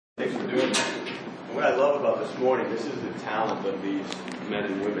Thanks for doing that. And what I love about this morning, this is the talent of these men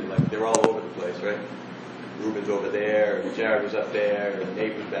and women. Like, they're all over the place, right? Ruben's over there, and Jared was up there, and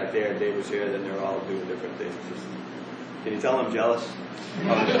Nate was back there, and Dave was here, then they're all doing different things. Can you tell I'm jealous?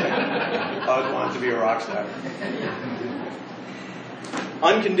 I always wanted to be a rock star.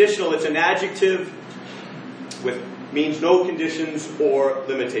 Unconditional, it's an adjective means no conditions or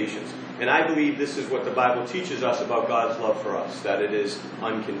limitations. And I believe this is what the Bible teaches us about God's love for us, that it is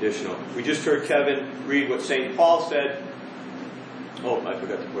unconditional. We just heard Kevin read what St. Paul said. Oh, I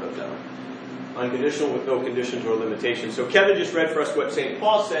forgot to put up that one. Unconditional with no conditions or limitations. So Kevin just read for us what St.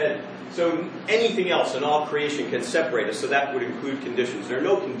 Paul said. So anything else in all creation can separate us, so that would include conditions. There are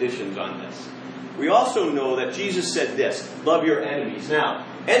no conditions on this. We also know that Jesus said this, love your enemies. Now,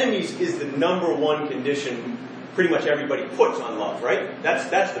 enemies is the number one condition pretty much everybody puts on love, right?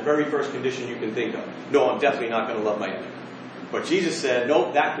 That's the very first condition you can think of. No, I'm definitely not going to love my enemy. But Jesus said,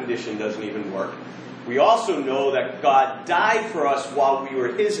 nope, that condition doesn't even work. We also know that God died for us while we were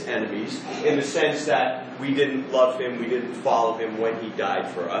his enemies, in the sense that we didn't love him, we didn't follow him when he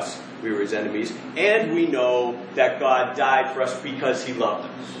died for us. We were his enemies. And we know that God died for us because he loved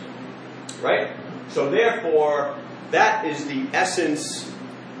us. Right? So therefore, that is the essence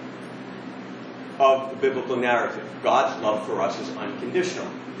of the biblical narrative. God's love for us is unconditional.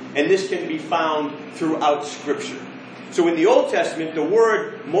 And this can be found throughout Scripture. So in the Old Testament, the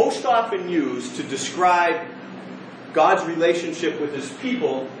word most often used to describe God's relationship with his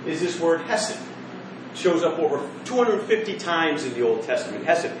people is this word hesed. It shows up over 250 times in the Old Testament,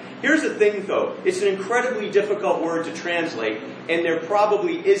 hesed. Here's the thing, though. It's an incredibly difficult word to translate, and there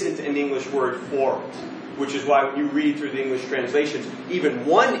probably isn't an English word for it. Which is why when you read through the English translations, even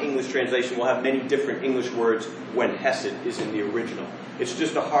one English translation will have many different English words when hesed is in the original. It's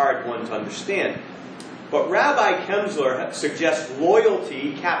just a hard one to understand. But Rabbi Kemsler suggests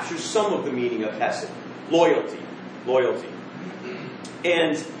loyalty captures some of the meaning of hesed. Loyalty.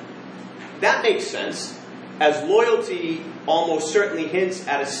 And that makes sense, as loyalty almost certainly hints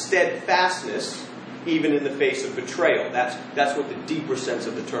at a steadfastness, even in the face of betrayal. That's what the deeper sense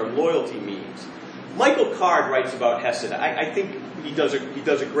of the term loyalty means. Michael Card writes about hesed. I think he does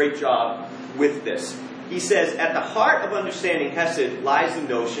a great job with this. He says, at the heart of understanding hesed lies the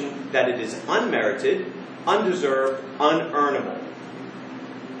notion that it is unmerited, undeserved, unearnable.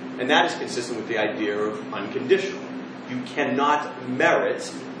 And that is consistent with the idea of unconditional. You cannot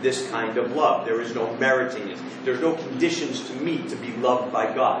merit this kind of love. There is no meriting it. There's no conditions to meet to be loved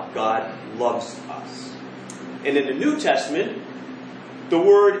by God. God loves us. And in the New Testament, the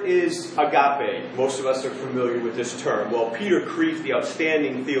word is agape. Most of us are familiar with this term. Well, Peter Kreeft, the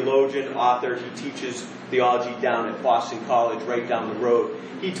outstanding theologian, author, he teaches theology down at Boston College, right down the road.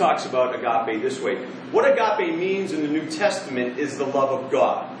 He talks about agape this way. What agape means in the New Testament is the love of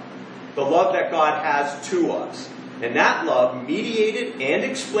God. The love that God has to us. And that love, mediated and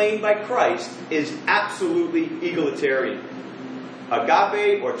explained by Christ, is absolutely egalitarian.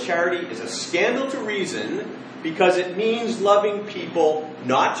 Agape, or charity, is a scandal to reason, because it means loving people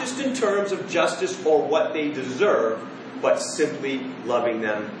not just in terms of justice or what they deserve, but simply loving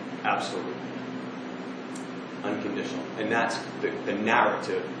them absolutely. Unconditional. And that's the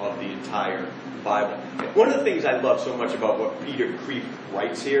narrative of the entire Bible. And one of the things I love so much about what Peter Kreeft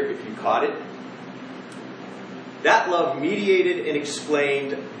writes here, if you caught it, that love mediated and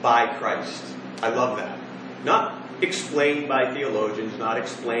explained by Christ. I love that. Not explained by theologians, not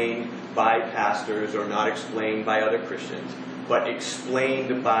explained by pastors, or not explained by other Christians, but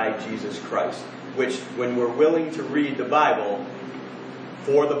explained by Jesus Christ. Which, when we're willing to read the Bible,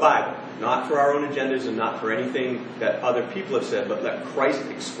 for the Bible, not for our own agendas and not for anything that other people have said, but let Christ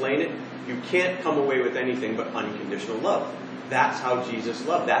explain it, you can't come away with anything but unconditional love. That's how Jesus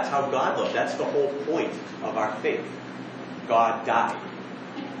loved. That's how God loved. That's the whole point of our faith. God died.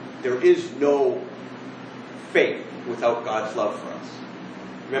 There is no faith without God's love for us.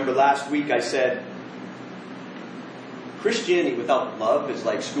 Remember last week I said, Christianity without love is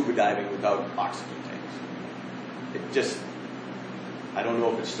like scuba diving without oxygen tanks. It just, I don't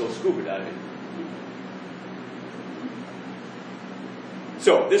know if it's still scuba diving.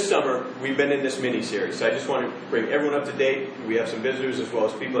 So, this summer, we've been in this mini-series. So I just want to bring everyone up to date. We have some visitors as well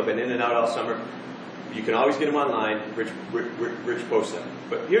as people who have been in and out all summer. You can always get them online. Rich posts them.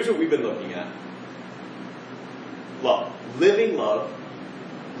 But here's what we've been looking at. Love. Living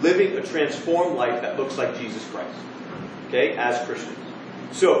a transformed life that looks like Jesus Christ. Okay, as Christians.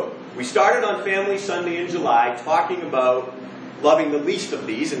 So, we started on Family Sunday in July talking about loving the least of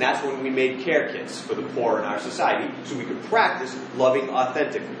these, and that's when we made care kits for the poor in our society, so we could practice loving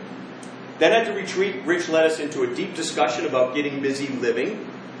authentically. Then at the retreat, Rich led us into a deep discussion about getting busy living,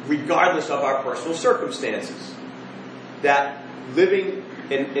 regardless of our personal circumstances. That living,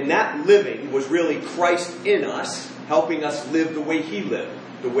 and that living was really Christ in us, helping us live the way he lived,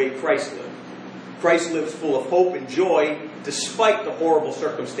 the way Christ lived. Christ lives full of hope and joy despite the horrible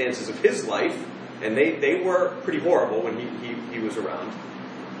circumstances of his life, and they were pretty horrible when he was around.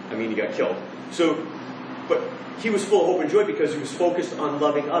 I mean, he got killed. But he was full of hope and joy because he was focused on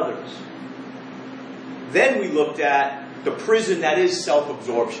loving others. Then we looked at the prison that is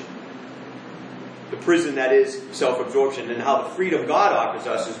self-absorption. The prison that is self-absorption, and how the freedom God offers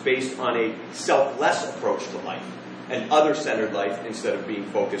us is based on a selfless approach to life, an other-centered life instead of being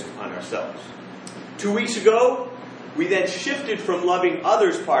focused on ourselves. 2 weeks ago, we then shifted from loving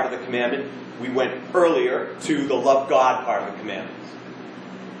others part of the commandment. We went earlier to the love God part of the commandment.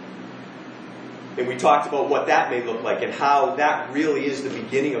 And we talked about what that may look like and how that really is the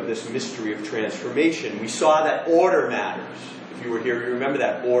beginning of this mystery of transformation. We saw that order matters. If you were here, you remember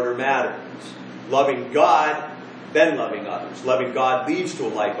that order matters. Loving God, then loving others. Loving God leads to a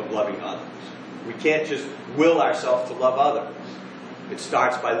life of loving others. We can't just will ourselves to love others. It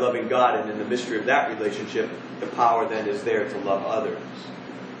starts by loving God, and in the mystery of that relationship, the power then is there to love others.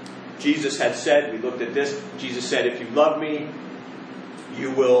 Jesus had said, we looked at this, Jesus said, if you love me,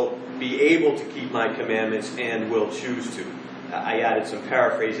 you will be able to keep my commandments and will choose to. I added some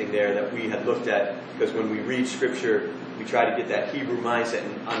paraphrasing there that we had looked at, because when we read Scripture, we try to get that Hebrew mindset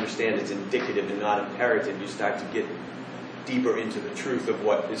and understand it's indicative and not imperative. You start to get deeper into the truth of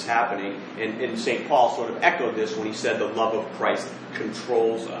what is happening. And St. Paul sort of echoed this when he said the love of Christ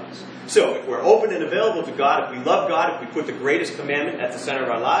controls us. So if we're open and available to God, if we love God, if we put the greatest commandment at the center of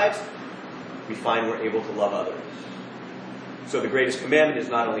our lives, we find we're able to love others. So the greatest commandment is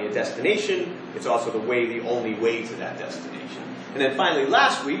not only a destination, it's also the way, the only way to that destination. And then finally,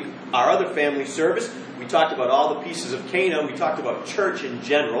 last week, our other family service, we talked about all the pieces of Cana. We talked about church in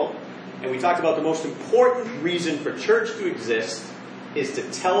general. And we talked about the most important reason for church to exist is to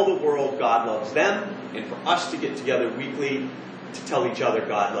tell the world God loves them, and for us to get together weekly to tell each other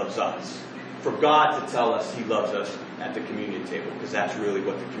God loves us. For God to tell us he loves us at the communion table, because that's really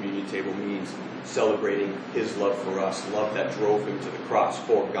what the communion table means, celebrating his love for us, love that drove him to the cross,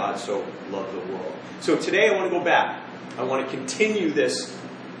 for God so loved the world. So today I want to go back. I want to continue this.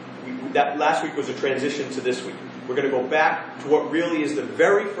 That last week was a transition to this week. We're going to go back to what really is the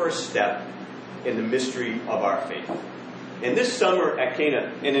very first step in the mystery of our faith. And this summer at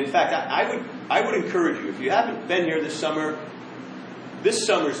Cana, and in fact, I would encourage you, if you haven't been here this summer's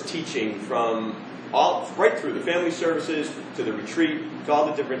teaching from right through the family services to the retreat to all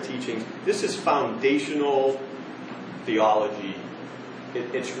the different teachings, this is foundational theology.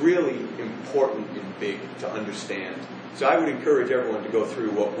 It's really important and big to understand. So I would encourage everyone to go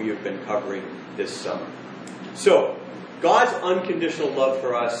through what we have been covering this summer. So, God's unconditional love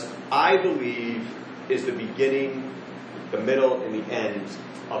for us, I believe, is the beginning, the middle, and the end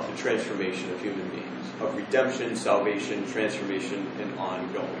of the transformation of human beings, of redemption, salvation, transformation, and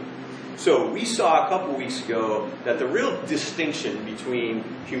ongoing. So, we saw a couple weeks ago that the real distinction between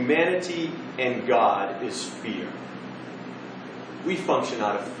humanity and God is fear. We function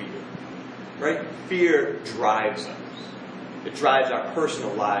out of fear, right? Fear drives us. It drives our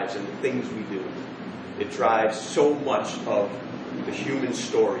personal lives and the things we do. It drives so much of the human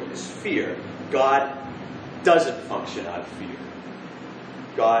story is fear. God doesn't function out of fear.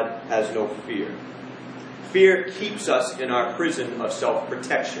 God has no fear. Fear keeps us in our prison of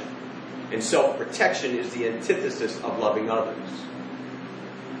self-protection. And self-protection is the antithesis of loving others.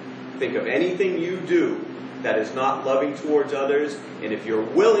 Think of anything you do that is not loving towards others, and if you're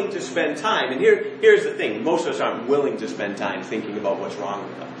willing to spend time, and here's the thing, most of us aren't willing to spend time thinking about what's wrong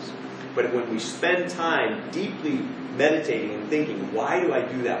with us. But when we spend time deeply meditating and thinking, why do I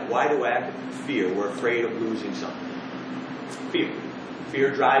do that? Why do I act with fear? We're afraid of losing something. Fear.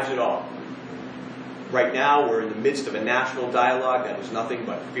 Fear drives it all. Right now, we're in the midst of a national dialogue that is nothing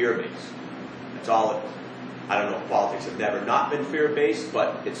but fear-based. That's all it is. I don't know if politics have never not been fear-based,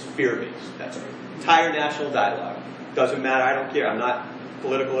 but it's fear-based. That's our entire national dialogue. Doesn't matter, I don't care. I'm not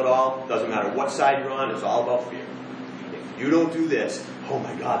political at all. Doesn't matter what side you're on. It's all about fear. If you don't do this, oh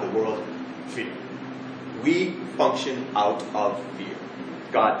my God, the world, fear. We function out of fear.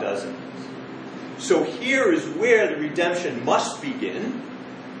 God doesn't. So here is where the redemption must begin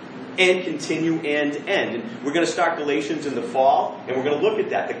and continue and end. And we're going to start Galatians in the fall, and we're going to look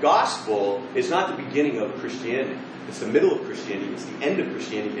at that. The gospel is not the beginning of Christianity. It's the middle of Christianity. It's the end of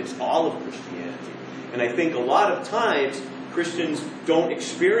Christianity. It's all of Christianity. And I think a lot of times Christians don't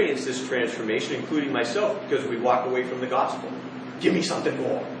experience this transformation, including myself, because we walk away from the gospel. Give me something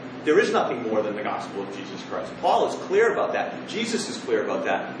more. There is nothing more than the gospel of Jesus Christ. Paul is clear about that. Jesus is clear about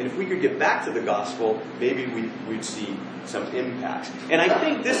that. And if we could get back to the gospel, maybe we'd see some impacts. And I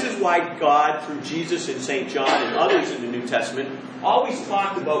think this is why God, through Jesus and St. John and others in the New Testament, always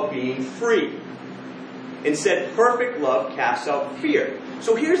talked about being free. And said, perfect love casts out fear.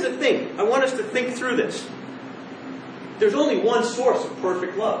 So here's the thing. I want us to think through this. There's only one source of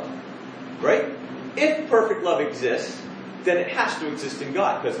perfect love. Right? If perfect love exists, then it has to exist in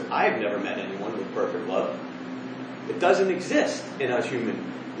God. Because I've never met anyone with perfect love. It doesn't exist in our human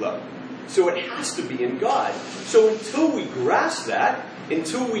love. So it has to be in God. So until we grasp that,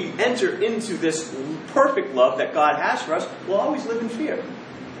 until we enter into this perfect love that God has for us, we'll always live in fear.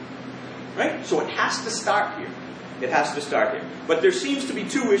 Right? So it has to start here. It has to start here. But there seems to be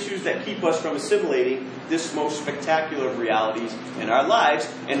two issues that keep us from assimilating this most spectacular of realities in our lives.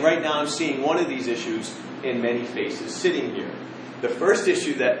 And right now I'm seeing one of these issues in many faces sitting here. The first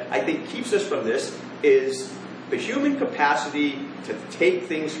issue that I think keeps us from this is the human capacity to take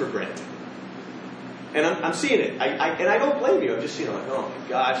things for granted. And I'm seeing it. And I don't blame you. I'm just seeing it like, oh my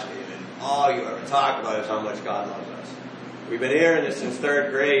gosh, David, all you ever talk about is how much God loves us. We've been hearing this since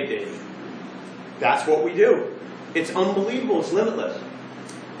 3rd grade, David. That's what we do. It's unbelievable. It's limitless.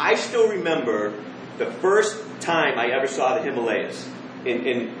 I still remember the first time I ever saw the Himalayas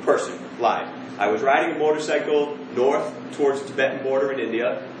in person, live. I was riding a motorcycle north towards the Tibetan border in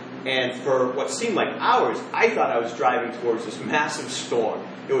India, and for what seemed like hours, I thought I was driving towards this massive storm.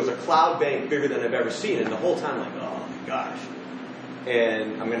 It was a cloud bank bigger than I've ever seen, and the whole time I'm like, oh my gosh.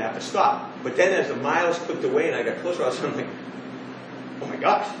 And I'm going to have to stop. But then as the miles clipped away and I got closer, I was like, oh my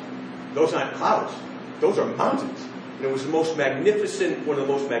gosh. Those aren't clouds. Those are mountains. And it was one of the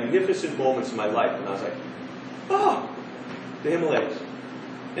most magnificent moments in my life. And I was like, oh, the Himalayas.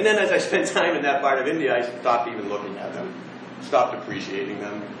 And then as I spent time in that part of India, I stopped even looking at them. Stopped appreciating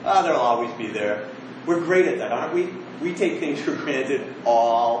them. They'll always be there. We're great at that, aren't we? We take things for granted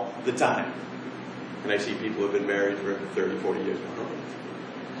all the time. And I see people who have been married for 30, 40 years now.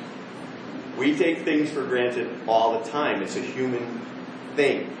 We take things for granted all the time. It's a human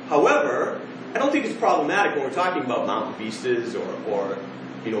thing. However, I don't think it's problematic when we're talking about mountain vistas or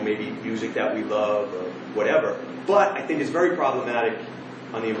maybe music that we love or whatever. But I think it's very problematic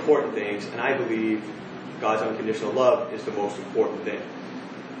on the important things, and I believe God's unconditional love is the most important thing.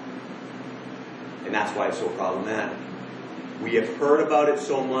 And that's why it's so problematic. We have heard about it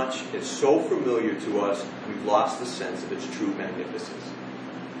so much, it's so familiar to us, we've lost the sense of its true magnificence.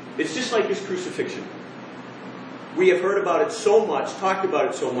 It's just like his crucifixion. We have heard about it so much, talked about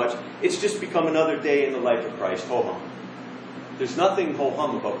it so much, it's just become another day in the life of Christ. Ho-hum. There's nothing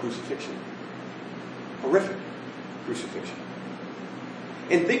ho-hum about crucifixion. Horrific crucifixion.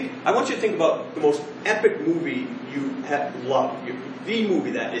 And I want you to think about the most epic movie you have loved. The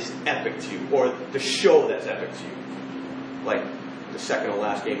movie that is epic to you, or the show that's epic to you. Like the second to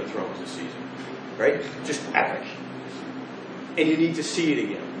last Game of Thrones this season. Right? Just epic. And you need to see it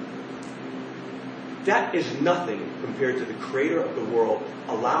again. That is nothing compared to the creator of the world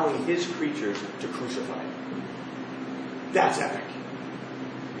allowing his creatures to crucify him. That's epic.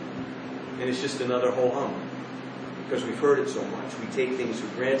 And it's just another ho-hum. Because we've heard it so much. We take things for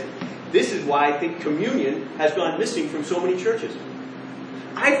granted. This is why I think communion has gone missing from so many churches.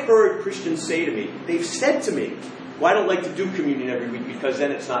 I've heard Christians say to me, they've said to me, well, I don't like to do communion every week because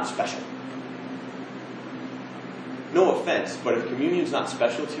then it's not special. No offense, but if communion's not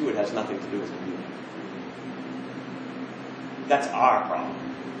special to you, it has nothing to do with communion. That's our problem,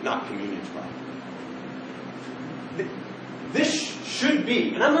 not communion's problem. This should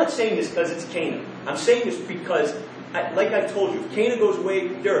be, and I'm not saying this because it's Cana. I'm saying this because, like I told you, if Cana goes away,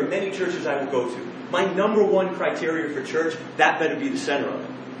 there are many churches I will go to. My number one criteria for church, that better be the center of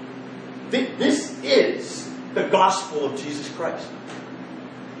it. This is the gospel of Jesus Christ.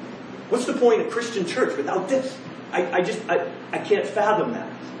 What's the point of Christian church without this? I can't fathom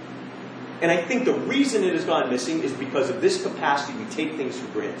that. And I think the reason it has gone missing is because of this capacity we take things for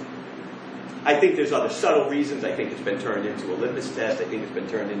granted. I think there's other subtle reasons. I think it's been turned into a litmus test. I think it's been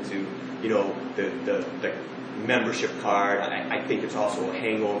turned into, the membership card. I think it's also a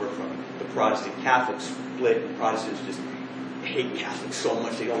hangover from the Protestant-Catholic split. Protestants just hate Catholics so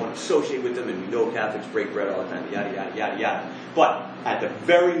much they don't want to associate with them, and we know Catholics break bread all the time, yada, yada, yada, yada. But at the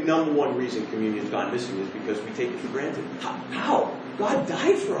very number one reason communion's gone missing is because we take it for granted. How? God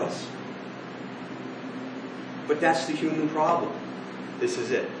died for us. But that's the human problem. This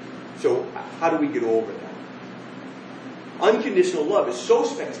is it. So how do we get over that? Unconditional love is so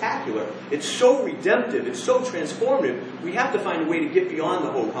spectacular, it's so redemptive, it's so transformative, we have to find a way to get beyond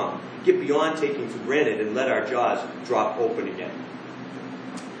the ho-hum, get beyond taking for granted and let our jaws drop open again.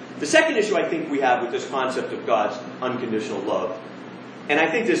 The second issue I think we have with this concept of God's unconditional love, and I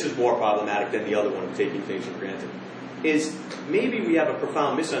think this is more problematic than the other one of taking things for granted, is maybe we have a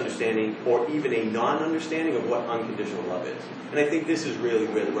profound misunderstanding or even a non-understanding of what unconditional love is. And I think this is really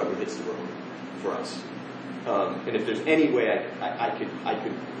where the rubber hits the road for us. And if there's any way I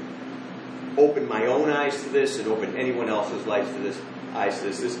could open my own eyes to this and open anyone else's eyes to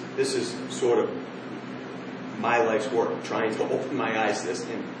this, this is sort of my life's work, trying to open my eyes to this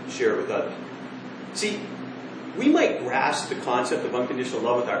and share it with others. See, we might grasp the concept of unconditional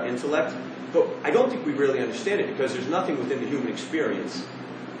love with our intellect, but I don't think we really understand it because there's nothing within the human experience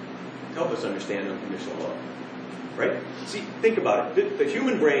to help us understand unconditional love. Right? See, think about it. The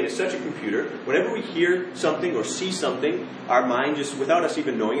human brain is such a computer. Whenever we hear something or see something, our mind just, without us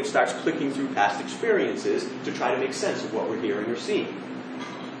even knowing it, starts clicking through past experiences to try to make sense of what we're hearing or seeing.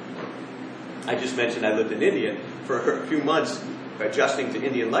 I just mentioned I lived in India. For a few months, adjusting to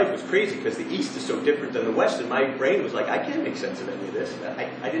Indian life was crazy because the East is so different than the West, and my brain was like, I can't make sense of any of this.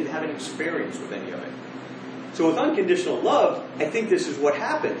 I didn't have any experience with any of it. So with unconditional love, I think this is what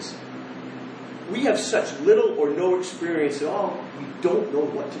happens. We have such little or no experience at all, we don't know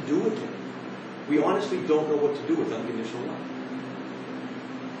what to do with it. We honestly don't know what to do with unconditional love.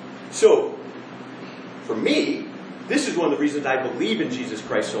 So, for me, this is one of the reasons I believe in Jesus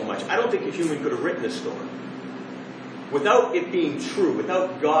Christ so much. I don't think a human could have written this story. Without it being true,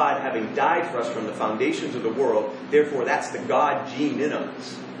 without God having died for us from the foundations of the world, therefore that's the God gene in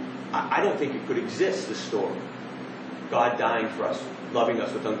us. I don't think it could exist, this story. God dying for us, loving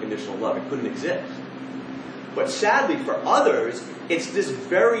us with unconditional love. It couldn't exist. But sadly for others, it's this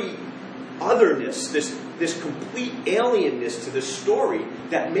very otherness, this complete alienness to the story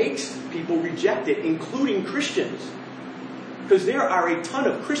that makes people reject it, including Christians. Because there are a ton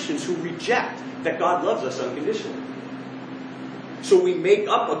of Christians who reject that God loves us unconditionally. So we make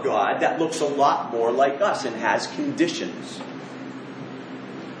up a God that looks a lot more like us and has conditions.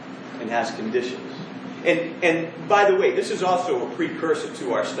 And by the way, this is also a precursor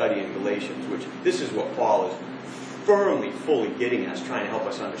to our study in Galatians, which this is what Paul is firmly, fully getting at, trying to help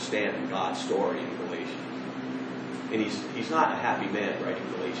us understand God's story in Galatians. And he's not a happy man writing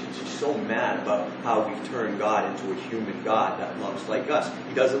Galatians. He's so mad about how we've turned God into a human God that loves like us.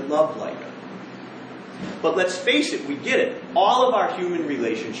 He doesn't love like us. But let's face it, we get it. All of our human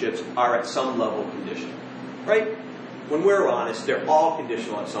relationships are at some level conditional. Right? When we're honest, they're all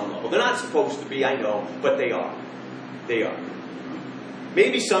conditional at some level. They're not supposed to be, I know, but they are. They are.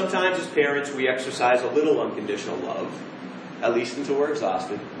 Maybe sometimes as parents we exercise a little unconditional love, at least until we're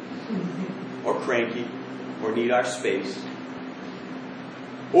exhausted, or cranky, or need our space.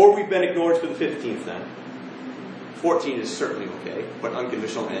 Or we've been ignored for the 15th time. 14 is certainly okay, but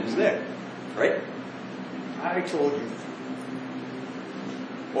unconditional ends there. Right? I told you.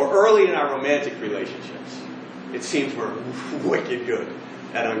 Or early in our romantic relationships. It seems we're wicked good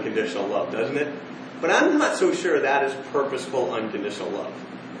at unconditional love, doesn't it? But I'm not so sure that is purposeful unconditional love.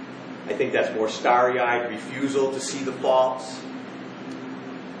 I think that's more starry-eyed refusal to see the faults.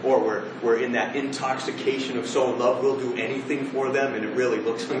 Or we're in that intoxication of so in love we'll do anything for them, and it really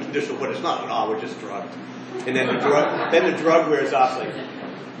looks unconditional, but it's not at all. We're just drugged. And then the drug wears off. Like,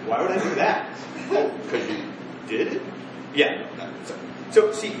 why would I do that? Oh, because you did it? Yeah.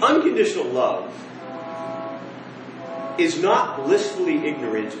 So see, unconditional love is not blissfully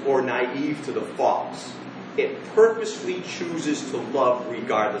ignorant or naive to the faults. It purposely chooses to love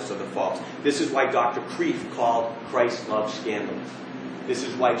regardless of the faults. This is why Dr. Kreeft called Christ's love scandalous. This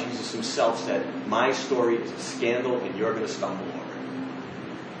is why Jesus himself said, my story is a scandal and you're going to stumble over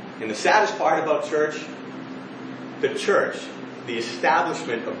it. And the saddest part about church, the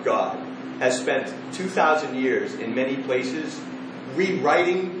establishment of God, has spent 2,000 years in many places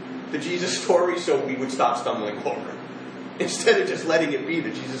rewriting the Jesus story so we would stop stumbling over it. Instead of just letting it be the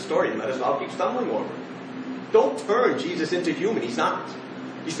Jesus story and let us all keep stumbling over it. Don't turn Jesus into human. He's not.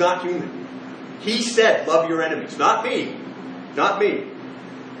 He's not human. He said, love your enemies. Not me. Not me.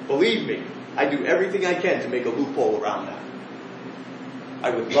 Believe me, I do everything I can to make a loophole around that.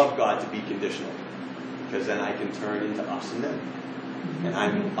 I would love God to be conditional, because then I can turn into us and them. And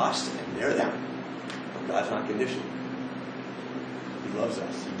I'm us and they're them. But God's not conditional. He loves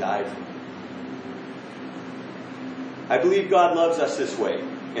us. He died for us. I believe God loves us this way.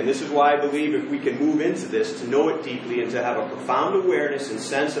 And this is why I believe if we can move into this, to know it deeply and to have a profound awareness and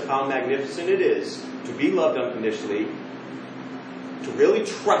sense of how magnificent it is to be loved unconditionally, to really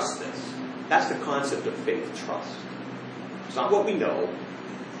trust this. That's the concept of faith, trust. It's not what we know.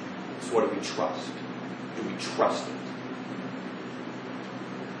 It's what do we trust. Do we trust it?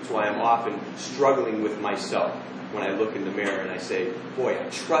 That's why I'm often struggling with myself. when I look in the mirror and I say, boy, I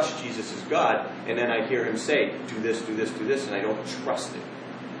trust Jesus is God, and then I hear him say, do this, do this, do this, and I don't trust it.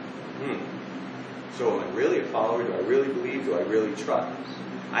 So am I really a follower? Do I really believe? Do I really trust?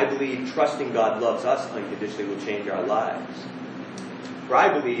 I believe trusting God loves us unconditionally will change our lives. For I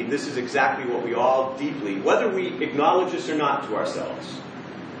believe this is exactly what we all deeply, whether we acknowledge this or not to ourselves,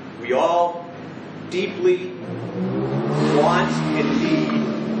 we all deeply want and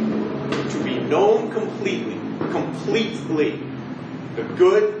need to be known completely. The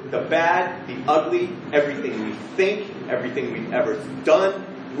good, the bad, the ugly, everything we think, everything we've ever done.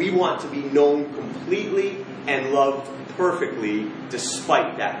 We want to be known completely and loved perfectly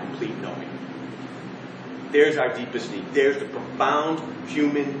despite that complete knowing. There's our deepest need. There's the profound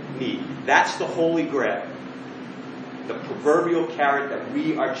human need. That's the holy grail. The proverbial carrot that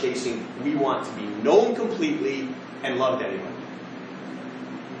we are chasing. We want to be known completely and loved anyway.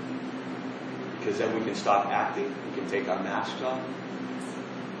 Because then we can stop acting. We can take our masks off.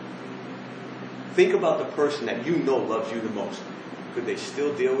 Think about the person that you know loves you the most. Could they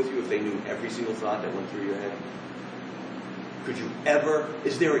still deal with you if they knew every single thought that went through your head? Could you ever,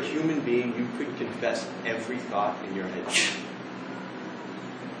 is there a human being you could confess every thought in your head?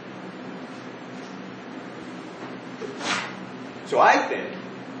 So I think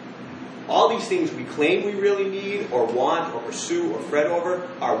all these things we claim we really need or want or pursue or fret over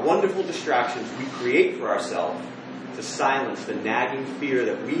are wonderful distractions we create for ourselves to silence the nagging fear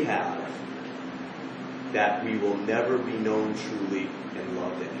that we have that we will never be known truly and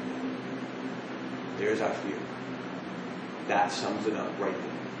loved anymore. There's our fear. That sums it up right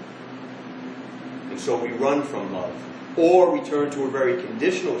there. And so we run from love, or we turn to a very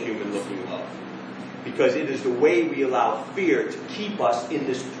conditional human-looking love, because it is the way we allow fear to keep us in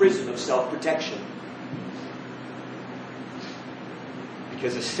this prison of self-protection.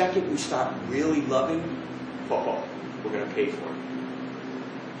 Because the second we start really loving, we're going to pay for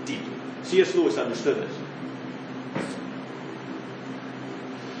it. Deeply. C.S. Lewis understood this.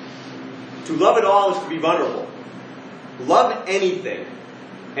 To love it all is to be vulnerable. Love anything,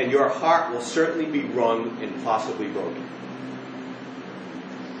 and your heart will certainly be wrung and possibly broken.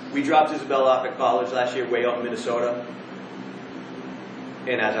 We dropped Isabel off at college last year, way out in Minnesota.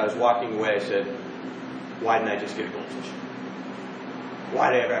 And as I was walking away, I said, why didn't I just get a goldfish? Why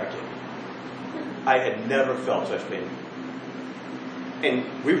did I ever have a kid? I had never felt such pain. And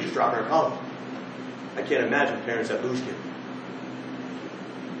we were just dropping her college. I can't imagine parents that lose kids.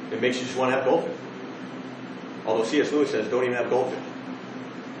 It makes you just want to have goldfish. Although C.S. Lewis says, don't even have goldfish.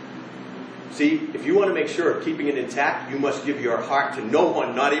 See, if you want to make sure of keeping it intact, you must give your heart to no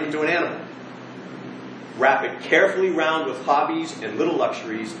one, not even to an animal. Wrap it carefully round with hobbies and little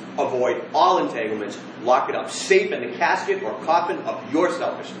luxuries. Avoid all entanglements. Lock it up safe in the casket or coffin of your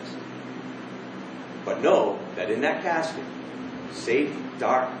selfishness. But know that in that casket, safe,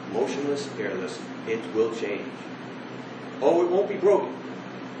 dark, motionless, airless, it will change. Oh, it won't be broken.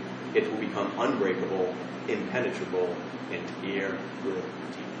 It will become unbreakable, impenetrable, and irredeemable.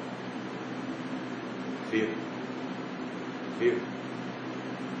 Fear. Fear.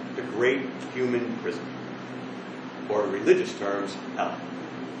 The great human prison. Or in religious terms, hell.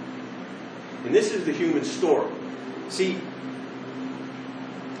 And this is the human story. See,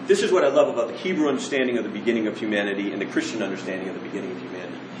 this is what I love about the Hebrew understanding of the beginning of humanity and the Christian understanding of the beginning of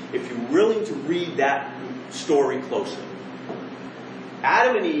humanity. If you're willing to read that story closely,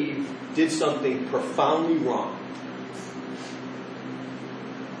 Adam and Eve did something profoundly wrong.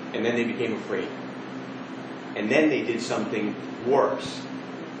 And then they became afraid. And then they did something worse.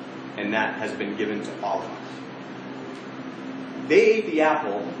 And that has been given to all of us. They ate the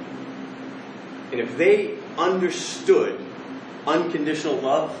apple, and if they understood unconditional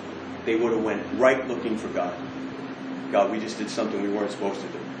love, they would have went right looking for God. God, we just did something we weren't supposed to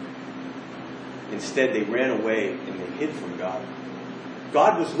do. Instead, they ran away and they hid from God.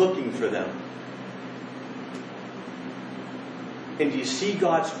 God was looking for them. And do you see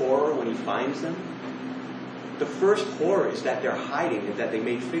God's horror when he finds them? The first horror is that they're hiding and that they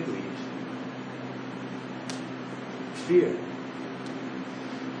made fig leaves. Fear.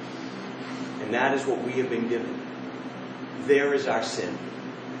 And that is what we have been given. There is our sin.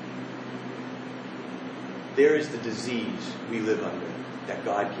 There is the disease we live under that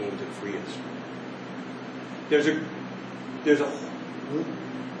God came to free us from.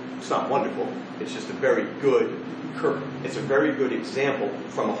 It's not wonderful. It's just a very good it's a very good example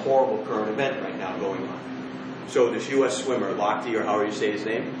from a horrible current event right now going on. So this U.S. swimmer, Lochte, or however you say his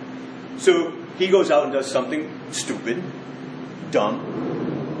name, so he goes out and does something stupid, dumb,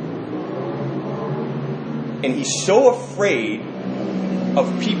 and he's so afraid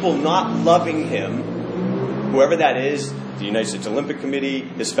of people not loving him whoever that is, the United States Olympic Committee,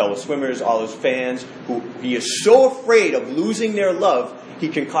 his fellow swimmers, all his fans, who he is so afraid of losing their love, he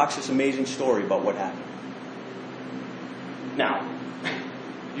concocts this amazing story about what happened. Now,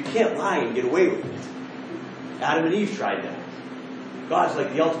 you can't lie and get away with it. Adam and Eve tried that. God's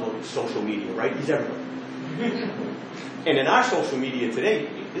like the ultimate social media, right? He's everywhere. And in our social media today,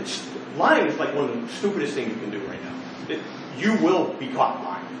 lying is like one of the stupidest things you can do right now. You will be caught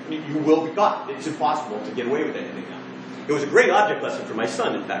lying. You will be caught. It's impossible to get away with anything now. It was a great object lesson for my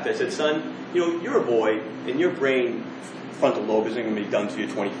son, in fact. I said, son, you're a boy, and your brain frontal lobe isn't going to be done till you're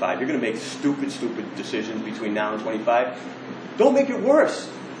 25. You're going to make stupid decisions between now and 25. Don't make it worse.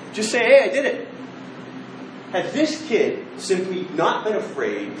 Just say, hey, I did it. Has this kid simply not been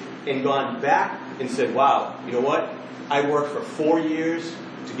afraid and gone back and said, wow, you know what? I worked for 4 years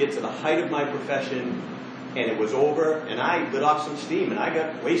to get to the height of my profession, and it was over, and I lit off some steam, and I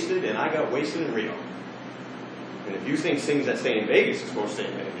got wasted in Rio. And if you think things that stay in Vegas is supposed to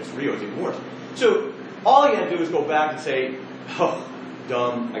stay in Vegas, Rio is even worse. So all you had to do was go back and say, oh,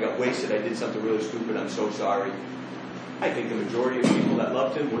 dumb, I got wasted, I did something really stupid, I'm so sorry. I think the majority of people that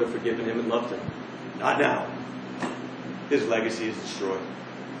loved him would have forgiven him and loved him. Not now. His legacy is destroyed.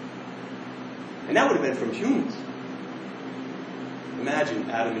 And that would have been from humans. Imagine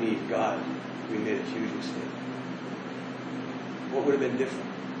Adam and Eve, God, we made a huge mistake. What would have been different?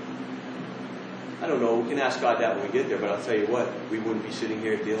 I don't know. We can ask God that when we get there, but I'll tell you what, we wouldn't be sitting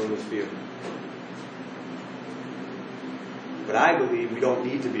here dealing with fear. But I believe we don't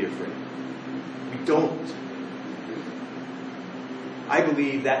need to be afraid. We don't. I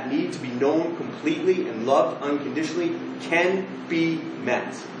believe that need to be known completely and loved unconditionally can be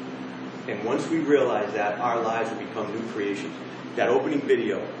met. And once we realize that, our lives will become new creations. That opening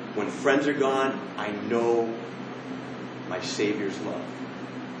video, when friends are gone, I know my Savior's love.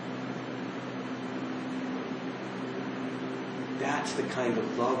 That's the kind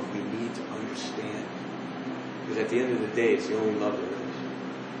of love we need to understand. Because at the end of the day, it's the only love there is.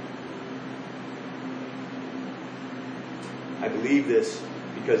 I believe this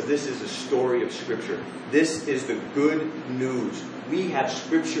because this is a story of Scripture. This is the good news. We have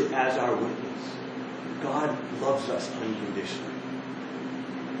Scripture as our witness. God loves us unconditionally.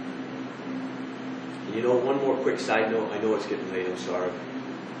 And one more quick side note. I know it's getting late, I'm sorry.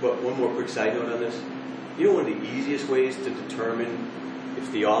 But one more quick side note on this. One of the easiest ways to determine if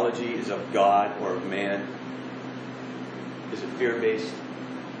theology is of God or of man, is it fear-based?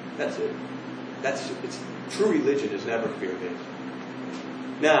 That's it. True religion is never fear-based.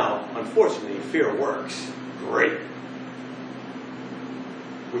 Now, unfortunately, fear works great.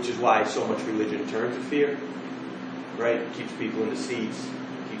 Which is why so much religion turns to fear. Right? It keeps people in the seats,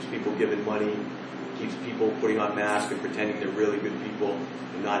 keeps people giving money, keeps people putting on masks and pretending they're really good people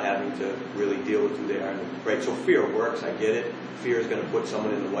and not having to really deal with who they are. Right? So fear works, I get it. Fear is going to put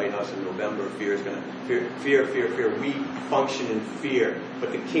someone in the White House in November. Fear. We function in fear.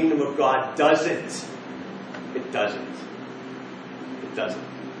 But the kingdom of God doesn't. It doesn't. It doesn't.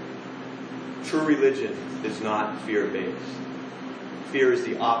 True religion is not fear-based. Fear is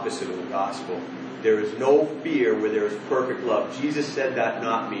the opposite of the gospel. There is no fear where there is perfect love. Jesus said that,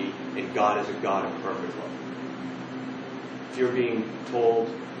 not me, and God is a God of perfect love. If you're being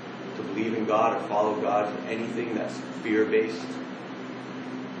told to believe in God or follow God for anything that's fear-based,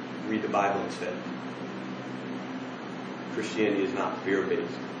 read the Bible instead. Christianity is not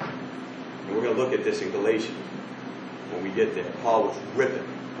fear-based. And we're going to look at this in Galatians when we get there. Paul was ripping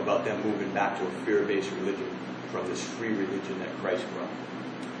about them moving back to a fear-based religion from this free religion that Christ brought.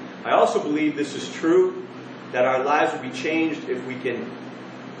 I also believe this is true, that our lives will be changed if we can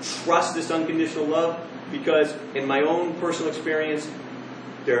trust this unconditional love, because in my own personal experience,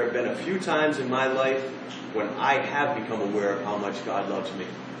 there have been a few times in my life when I have become aware of how much God loves me.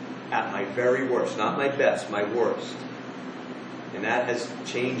 At my very worst, not my best, my worst. And that has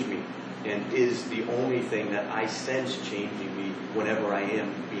changed me and is the only thing that I sense changing me whenever I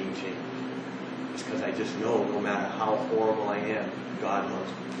am being changed. It's because I just know no matter how horrible I am, God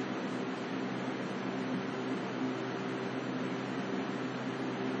loves me.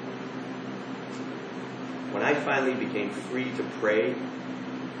 When I finally became free to pray,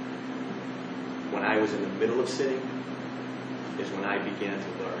 when I was in the middle of sinning, is when I began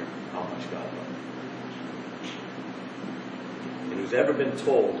to learn how much God loved me. And who's ever been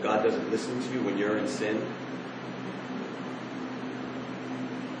told God doesn't listen to you when you're in sin,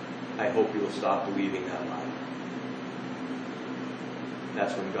 I hope you will stop believing that lie.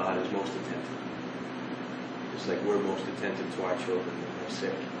 That's when God is most attentive. Just like we're most attentive to our children when they're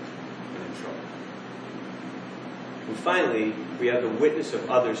sick and in trouble. And finally, we have the witness of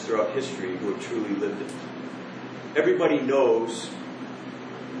others throughout history who have truly lived it. Everybody knows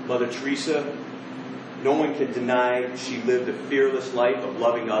Mother Teresa. No one can deny she lived a fearless life of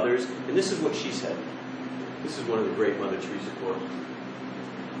loving others. And this is what she said. This is one of the great Mother Teresa quotes.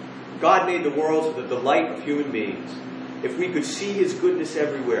 God made the world for the delight of human beings. If we could see His goodness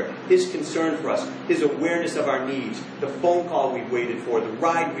everywhere, His concern for us, His awareness of our needs, the phone call we've waited for, the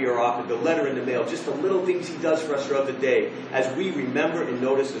ride we are offered, the letter in the mail, just the little things He does for us throughout the day, as we remember and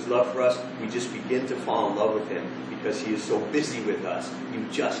notice His love for us, we just begin to fall in love with Him because He is so busy with us, you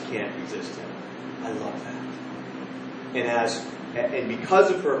just can't resist Him. I love that. And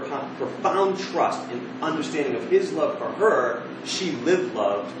because of her profound trust and understanding of His love for her, she lived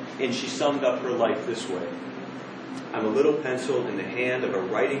loved, and she summed up her life this way. I'm a little pencil in the hand of a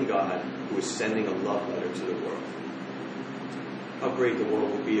writing God who is sending a love letter to the world. How great the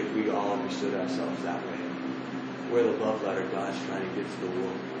world would be if we all understood ourselves that way. We're the love letter God's trying to give to the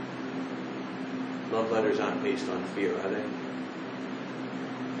world. Love letters aren't based on fear, are they?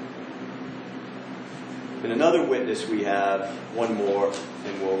 And another witness we have, one more,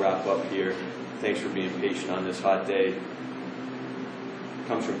 and we'll wrap up here. Thanks for being patient on this hot day. It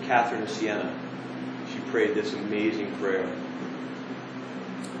comes from Catherine of Siena. She prayed this amazing prayer.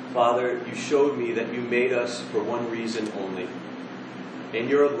 Father, you showed me that you made us for one reason only. In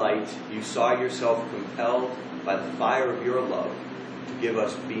your light, you saw yourself compelled by the fire of your love to give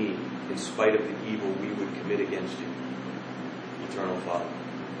us being in spite of the evil we would commit against you. Eternal Father.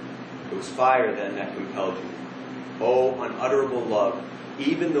 It was fire then that compelled you. Oh, unutterable love.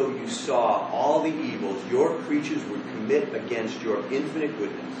 Even though you saw all the evils your creatures would commit against your infinite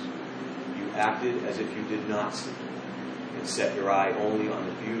goodness, you acted as if you did not see, and set your eye only on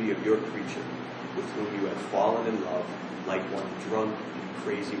the beauty of your creature, with whom you had fallen in love, like one drunk and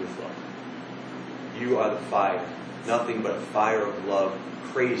crazy with love. You are the fire, nothing but a fire of love,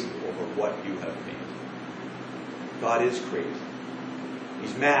 crazy over what you have made. God is crazy.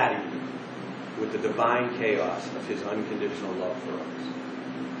 He's mad even with the divine chaos of His unconditional love for us.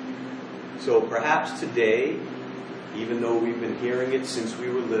 So perhaps today, even though we've been hearing it since we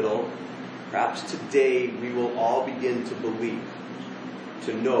were little, perhaps today we will all begin to believe,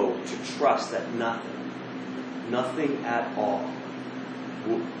 to know, to trust that nothing at all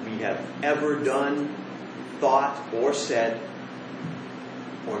we have ever done, thought, or said,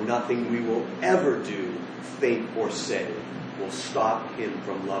 or nothing we will ever do, think, or say will stop Him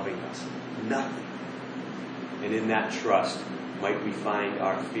from loving us. Nothing. And in that trust, might we find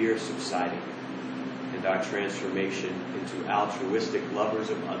our fear subsiding and our transformation into altruistic lovers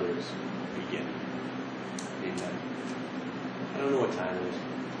of others beginning. Amen. I don't know what time it is.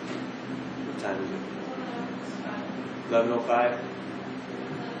 What time is it? 11:05?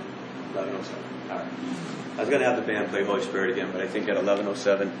 11:07. All right. I was going to have the band play Holy Spirit again, but I think at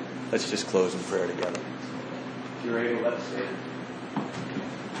 11:07, let's just close in prayer together. If you're able, let's stand.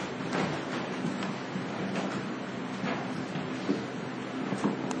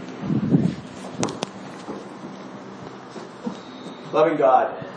 Loving God,